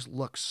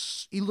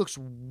looks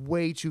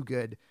way too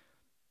good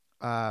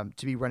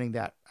to be running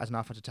that as an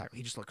offensive tackle.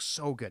 He just looks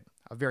so good.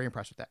 I'm very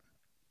impressed with that.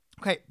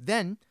 Okay,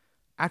 then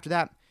after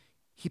that,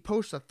 he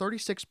posts a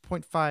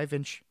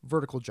 36.5-inch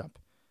vertical jump.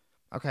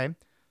 Okay,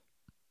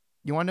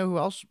 you want to know who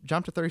else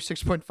jumped a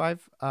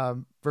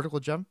 36.5 vertical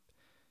jump?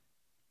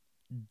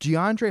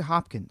 DeAndre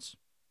Hopkins,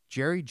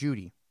 Jerry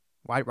Jeudy,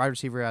 wide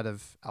receiver out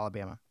of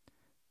Alabama.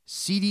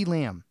 CeeDee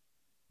Lamb.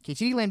 Okay,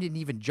 CeeDee Lamb didn't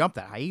even jump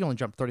that high. He only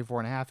jumped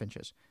 34.5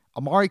 inches.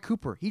 Amari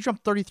Cooper, he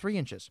jumped 33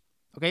 inches.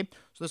 Okay,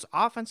 so this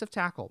offensive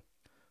tackle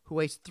who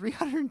weighs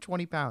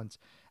 320 pounds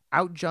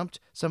out-jumped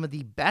some of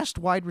the best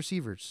wide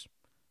receivers,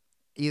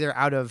 either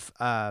out of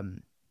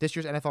this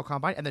year's NFL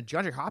Combine, and then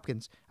DeAndre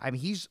Hopkins,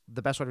 he's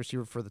the best wide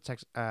receiver for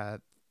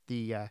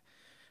the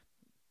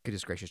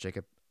goodness gracious,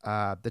 Jacob,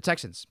 the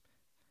Texans,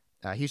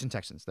 Houston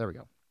Texans. There we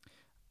go.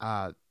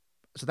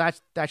 So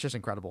that's just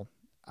incredible.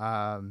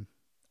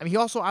 He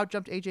also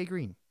out-jumped A.J.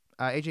 Green.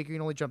 A.J. Green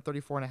only jumped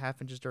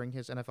 34.5 inches during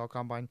his NFL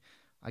Combine.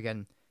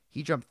 Again,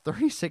 he jumped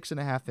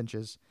 36.5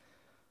 inches.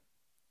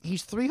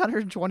 He's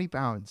 320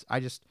 pounds.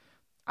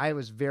 I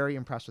was very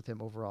impressed with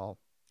him overall.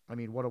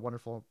 What a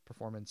wonderful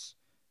performance.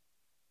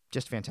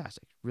 Just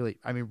fantastic. Really,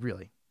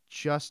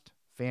 just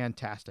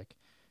fantastic.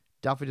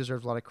 Definitely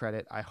deserves a lot of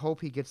credit. I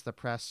hope he gets the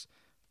press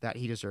that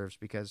he deserves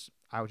because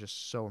I was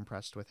just so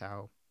impressed with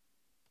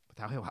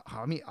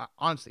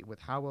honestly,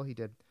 with how well he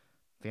did.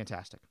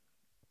 Fantastic.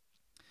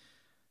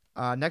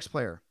 Next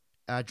player,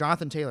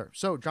 Jonathan Taylor.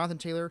 So Jonathan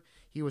Taylor,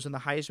 he was in the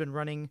Heisman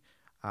running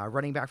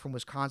back from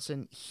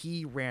Wisconsin.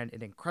 He ran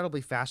an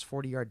incredibly fast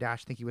 40-yard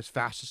dash. I think he was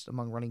fastest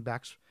among running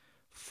backs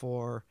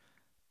for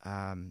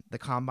the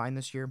Combine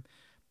this year.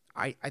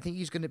 I think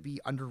he's going to be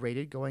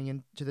underrated going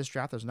into this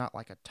draft. There's not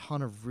like a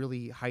ton of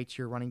really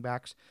high-tier running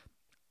backs,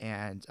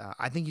 and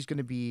I think he's going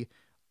to be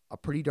a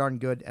pretty darn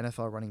good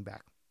NFL running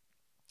back.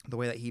 The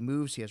way that he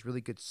moves, he has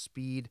really good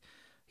speed.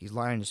 He's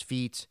light on his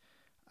feet,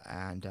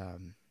 and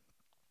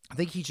I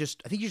think he's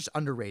just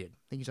underrated.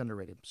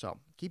 So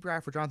keep your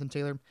eye for Jonathan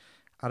Taylor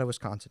out of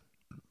Wisconsin.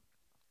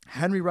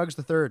 Henry Ruggs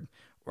III,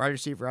 wide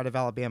receiver out of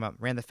Alabama,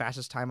 ran the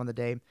fastest time on the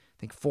day. I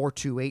think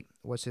 4.28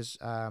 was his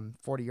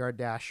 40-yard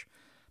dash.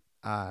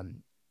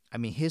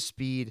 His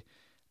speed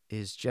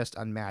is just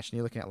unmatched. And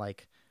you're looking at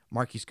like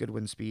Marquise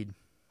Goodwin's speed,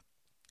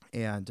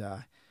 and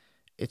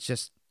it's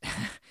just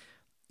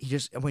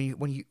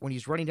when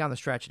he's running down the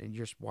stretch and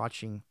you're just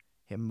watching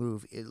him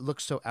move, it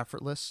looks so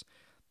effortless.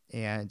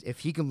 And if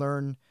he can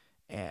learn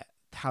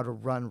how to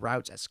run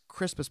routes as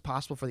crisp as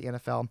possible for the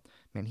NFL,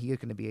 man, he is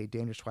going to be a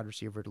dangerous wide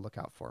receiver to look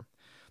out for.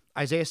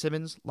 Isaiah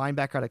Simmons,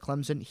 linebacker out of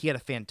Clemson, he had a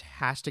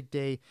fantastic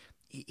day.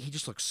 He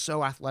just looks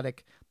so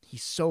athletic.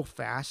 He's so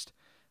fast.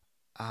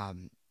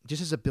 Just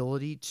his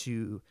ability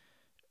to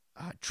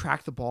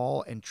track the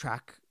ball and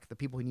track the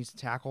people he needs to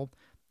tackle,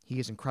 he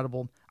is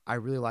incredible. I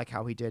really like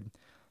how he did.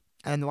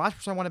 And the last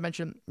person I want to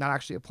mention, not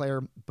actually a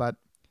player, but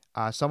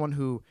someone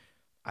who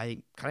I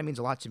think kind of means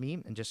a lot to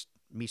me and just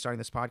me starting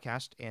this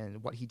podcast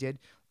and what he did,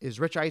 is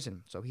Rich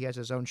Eisen. So he has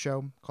his own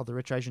show called The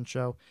Rich Eisen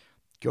Show.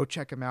 Go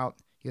check him out.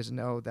 He doesn't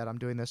know that I'm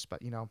doing this,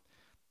 but, of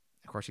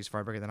course, he's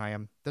far bigger than I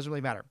am. Doesn't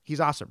really matter. He's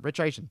awesome. Rich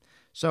Eisen.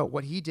 So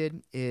what he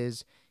did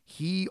is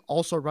he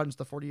also runs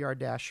the 40-yard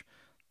dash.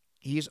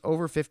 He's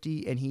over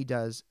 50, and he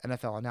does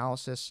NFL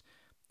analysis,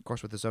 of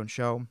course, with his own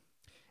show.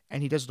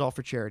 And he does it all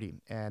for charity.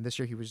 And this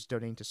year he was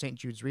donating to St.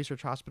 Jude's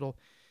Research Hospital.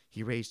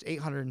 He raised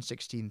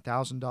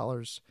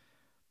 $816,000.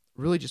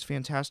 Really just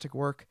fantastic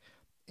work.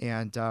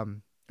 And,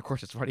 of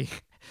course, it's funny.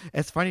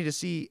 It's funny to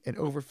see an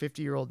over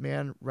 50-year-old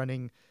man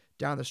running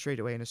down the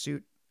straightaway in a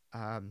suit.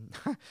 And,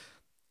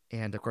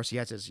 of course, he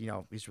has his,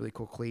 these really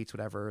cool cleats,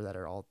 whatever, that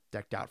are all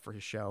decked out for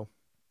his show.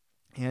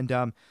 And,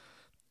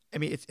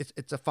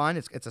 it's a fun,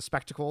 it's a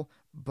spectacle,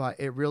 but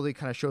it really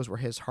kind of shows where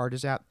his heart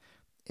is at.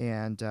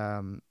 And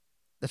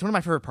that's one of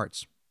my favorite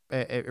parts.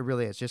 It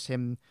really is. Just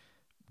him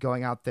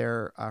going out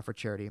there for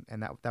charity,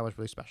 and that was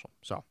really special.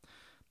 So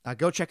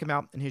go check him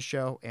out in his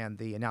show and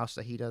the analysis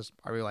that he does.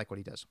 I really like what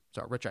he does.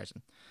 So Rich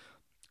Eisen.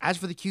 As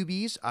for the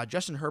QBs,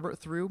 Justin Herbert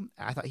threw.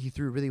 I thought he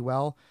threw really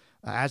well,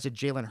 as did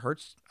Jalen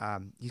Hurts.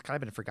 He's kind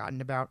of been forgotten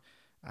about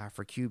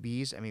for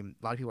QBs. I mean,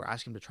 a lot of people are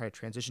asking him to try to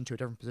transition to a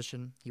different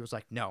position. He was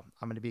like, no,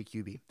 I'm going to be a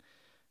QB.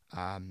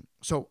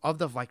 So of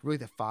the really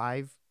the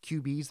 5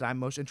 QBs that I'm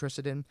most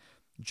interested in,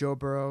 Joe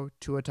Burrow,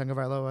 Tua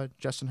Tagovailoa,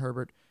 Justin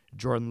Herbert,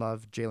 Jordan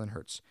Love, Jalen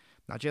Hurts.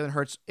 Now, Jalen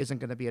Hurts isn't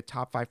going to be a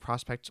top 5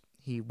 prospect.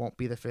 He won't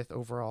be the 5th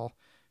overall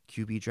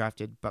QB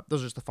drafted, but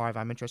those are just the 5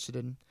 I'm interested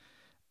in.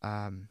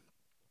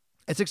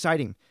 It's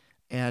exciting.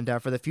 And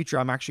for the future,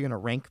 I'm actually going to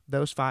rank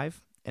those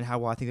 5 and how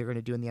well I think they're going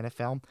to do in the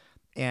NFL.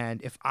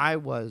 And if I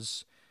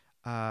was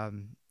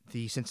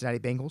the Cincinnati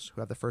Bengals,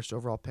 who have the 1st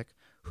overall pick,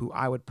 who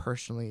I would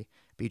personally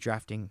be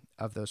drafting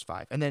of those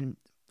 5. And then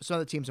some of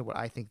the teams and what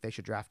I think they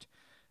should draft.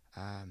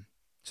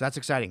 So that's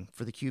exciting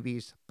for the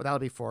QBs, but that'll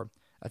be for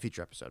a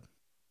future episode.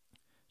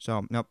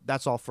 So, nope,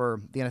 that's all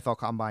for the NFL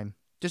Combine.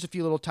 Just a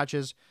few little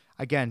touches.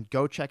 Again,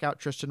 go check out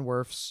Tristan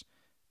Wirfs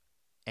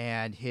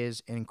and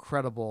his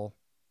incredible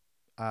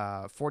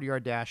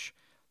 40-yard dash,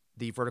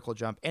 the vertical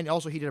jump, and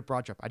also he did a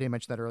broad jump. I didn't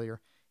mention that earlier.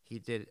 He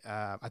did,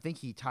 I think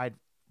he tied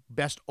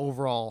best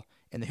overall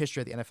in the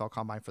history of the NFL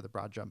Combine for the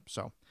broad jump.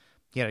 So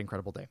he had an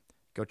incredible day.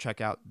 Go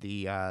check out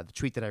the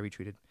tweet that I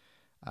retweeted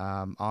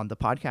on the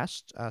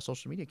podcast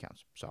social media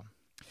accounts. So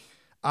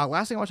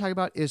last thing I want to talk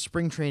about is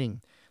spring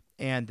training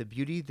and the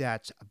beauty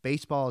that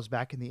baseball is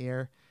back in the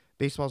air.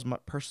 Baseball is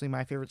personally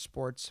my favorite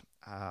sport.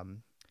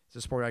 It's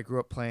a sport I grew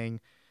up playing,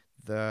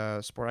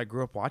 the sport I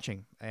grew up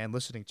watching and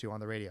listening to on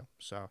the radio.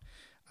 So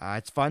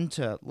it's fun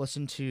to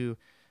listen to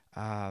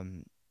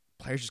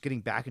players just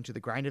getting back into the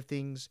grind of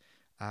things.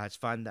 It's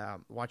fun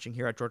watching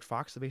here at George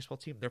Fox, the baseball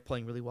team. They're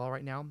playing really well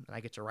right now, and I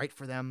get to write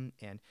for them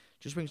and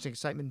just brings some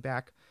excitement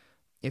back.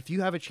 If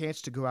you have a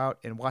chance to go out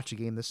and watch a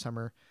game this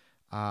summer,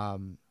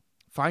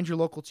 find your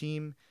local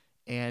team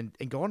and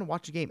go on and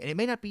watch a game. And it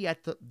may not be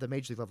at the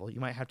major league level. You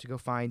might have to go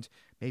find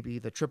maybe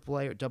the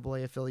AAA or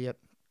AA affiliate,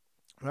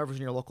 whatever's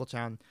in your local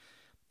town.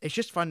 It's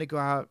just fun to go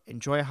out,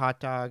 enjoy a hot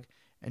dog,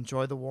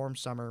 enjoy the warm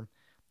summer,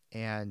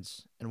 and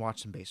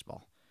watch some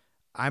baseball.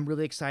 I'm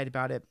really excited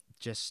about it.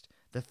 Just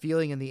the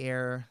feeling in the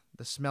air,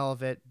 the smell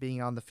of it,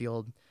 being on the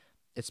field,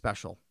 it's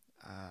special.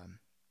 And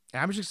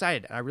I'm just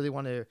excited. I really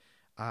want to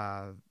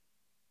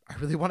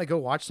go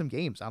watch some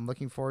games. I'm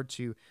looking forward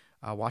to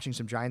watching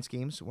some Giants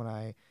games when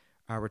I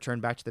return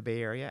back to the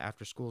Bay Area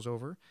after school's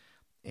over.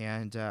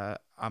 And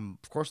I'm,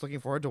 of course, looking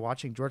forward to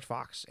watching George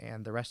Fox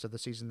and the rest of the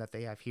season that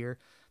they have here.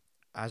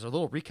 As a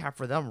little recap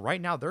for them, right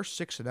now they're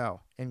 6-0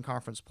 in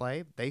conference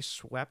play. They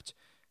swept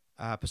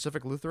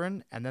Pacific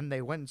Lutheran, and then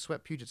they went and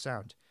swept Puget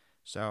Sound.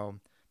 So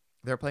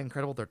they're playing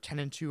incredible. They're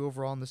 10-2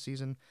 overall in the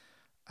season.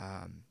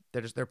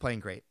 They're playing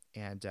great.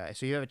 And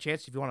so you have a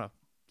chance if you want to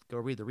go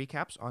read the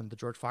recaps on the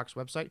George Fox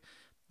website.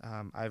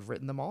 I've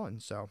written them all,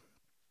 and so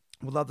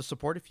would love the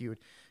support if you would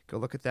go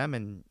look at them.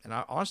 And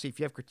honestly, if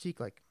you have critique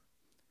like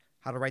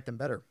how to write them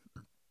better,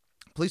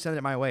 please send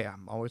it my way.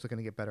 I'm always looking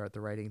to get better at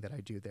the writing that I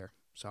do there.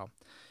 So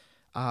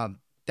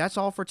that's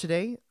all for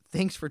today.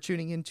 Thanks for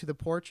tuning in to The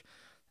Porch.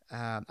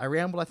 I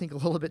rambled, I think, a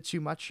little bit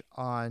too much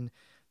on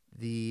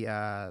the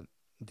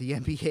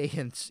NBA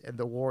and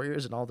the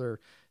Warriors and all their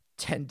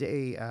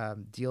 10-day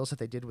deals that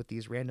they did with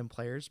these random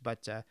players.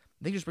 But I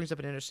think it just brings up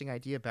an interesting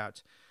idea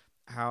about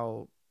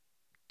how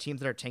teams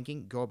that are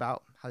tanking go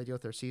about how they deal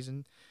with their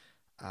season.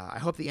 I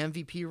hope the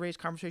MVP race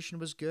conversation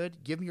was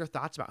good. Give me your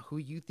thoughts about who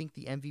you think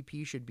the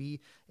MVP should be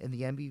in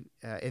the NBA.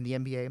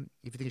 If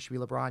you think it should be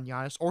LeBron,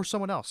 Giannis, or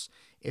someone else.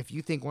 If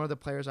you think one of the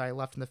players I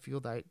left in the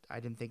field I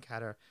didn't think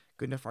had a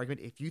good enough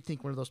argument, if you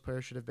think one of those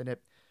players should have been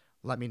it,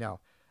 let me know.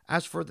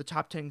 As for the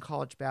top 10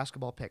 college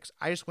basketball picks,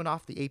 I just went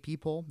off the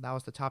AP poll. That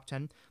was the top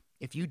 10.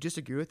 If you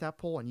disagree with that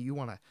poll and you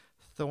want to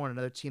throw in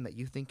another team that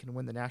you think can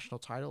win the national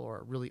title or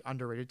a really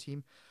underrated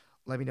team,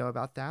 let me know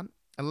about that.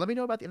 And let me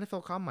know about the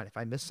NFL Combine if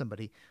I missed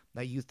somebody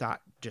that you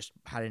thought just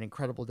had an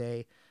incredible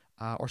day,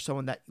 or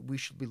someone that we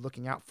should be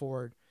looking out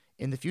for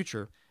in the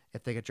future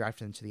if they get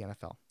drafted into the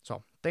NFL.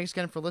 So thanks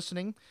again for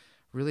listening.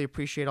 Really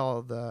appreciate all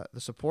of the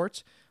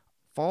support.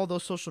 Follow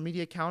those social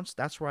media accounts.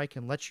 That's where I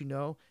can let you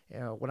know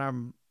when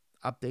I'm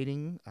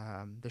updating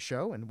the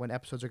show and when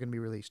episodes are going to be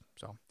released.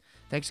 So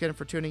thanks again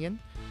for tuning in.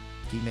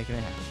 Keep making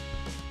it happen.